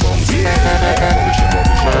just a bounce. Bubble, she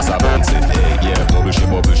just a bounce. Yeah, bubble,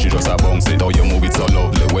 she just a bounce. How you move it so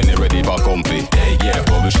lovely when you're ready for comfy. Yeah,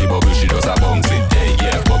 bubble, she just a bounce.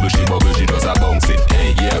 Yeah, bubble, she just a bounce.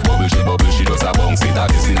 Yeah, bubble, she just a bounce.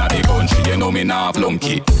 That is in the country, you know me nah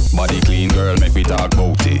flunky. Body clean girl, make me talk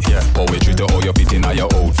about it. Yeah, poetry to how you fit in your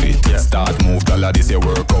outfit. Yeah, start move, girl, this your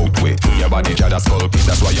workout with. Your body try to sculpt it,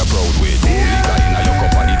 that's why you're proud with. Liquor in your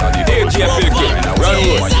cup and it a the Run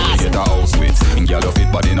you get a house with. In girl you fit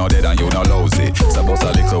body no dead and you no lousy. Suppose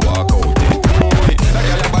a little walk out it. That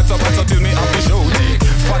girl a bats up till me have to show it.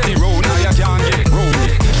 Fatty road now you can't get road.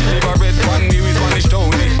 She live a red pan me with Spanish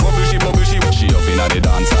Tony. Bubble she up in the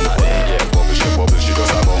dance and a yeah. Bubble she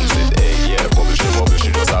just a bounce it. Yeah, bubble she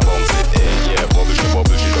just a bounce it. Yeah, bubble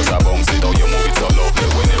she just a bounce it. How you move it so lovely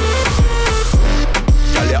when you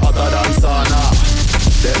girl you hotter than sauna.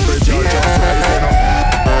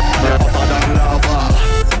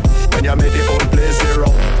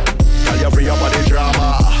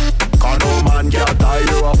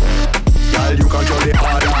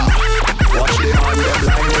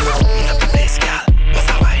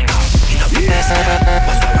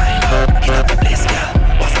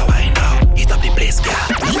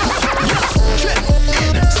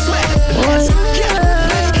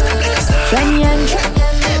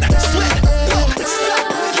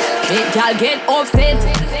 y'all get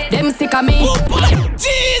upset. Them sick of me.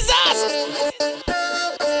 Jesus!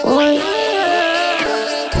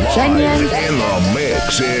 Live in the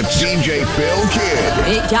mix, it's DJ Phil Kid.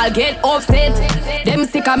 Make y'all get upset. Them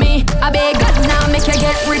sick of me. I beg God now make you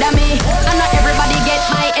get rid of me. And not everybody get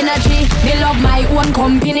my energy. Me love my own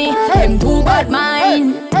company. Them too bad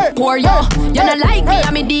mind. Poor yo, you not like me.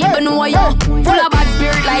 I me deep and know yo. Full of bad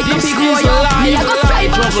spirit like you big grow yo. Me I go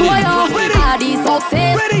strive and show yo. All these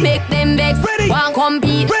success make them vex. Want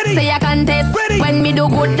compete, say I contest. When me do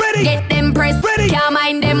good, get them press. Can't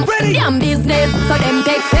mind them, damn business. So them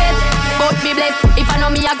take set. But me bless. If I know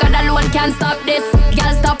me, I got alone can't stop this.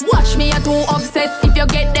 Girl stop watch me, you're too obsessed. If you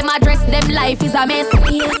get them address, them life is a mess.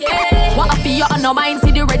 What I feel you on no mind,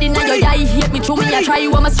 see the ready now your eye. Hate me through me, I try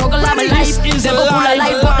you, I'm a struggle of my life. Them go full of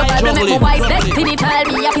lies, but the Bible make me wise. Destiny tell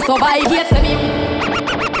me I can survive, hate to me.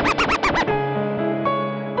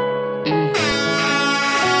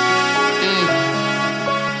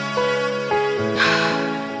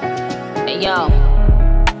 Hey yo,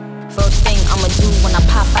 first thing I'ma do when I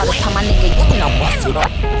pop out is tell my nigga, you know what's it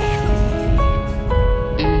up.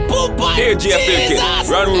 Here, Jeff Phil,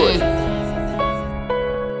 run road.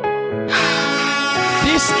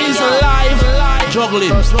 This is live juggling.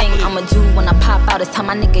 First thing I'ma do when I pop out is tell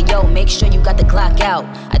my nigga, yo, make sure you got the Glock out.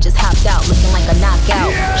 I just hopped out looking like a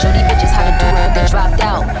knockout. Show these bitches how to do it if they dropped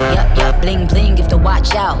out. Yup, bling bling if to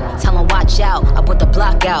watch out. Tell them watch out, I put the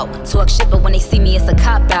block out. Talk shit but when they see me it's a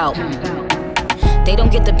cop out. They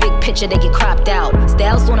don't get the big picture, they get cropped out.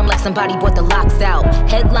 Styles on them like somebody bought the locks out.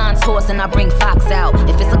 Headlines horse and I bring Fox out.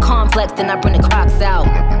 If it's a complex, then I bring the Crocs out.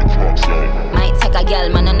 Might take a gal,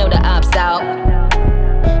 man, I know the ops out.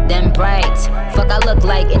 Them bright, fuck I look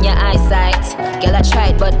like in your eyesight. Girl, I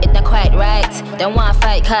tried, but it not quite right. Them want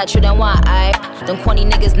fight, catch you, them want hype. Them corny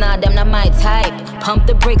niggas, nah, them not my type. Pump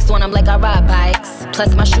the brakes on them like I ride bikes.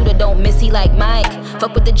 Plus my shooter don't miss, he like Mike.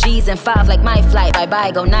 Fuck with the G's and 5 like my flight.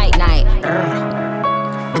 Bye-bye, go night-night.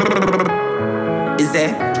 Is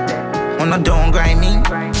there? On a don't grind me.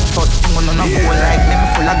 First thing on a go like me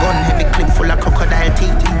full of gun, heavy clip full of crocodile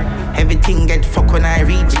teeth. Everything get fuck when I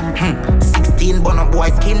reach. 16 bun up boy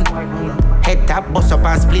skin. Head tap, bust up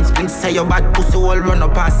and split. Say your bad pussy all run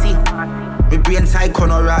up and see. My brain side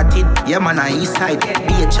corner rotted. Yeah man, I east side.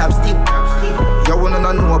 Be a chapstick. You wanna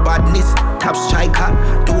know badness. Top striker,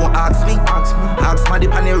 don't ask me. Ask my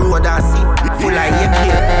dip on the road I see. Full of AK,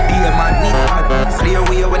 be a madness. Clear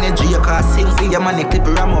way when the J-car sing. See your man, the clip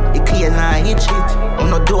ram up, the clear now hit. I'm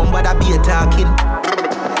not dumb, but I be a talking.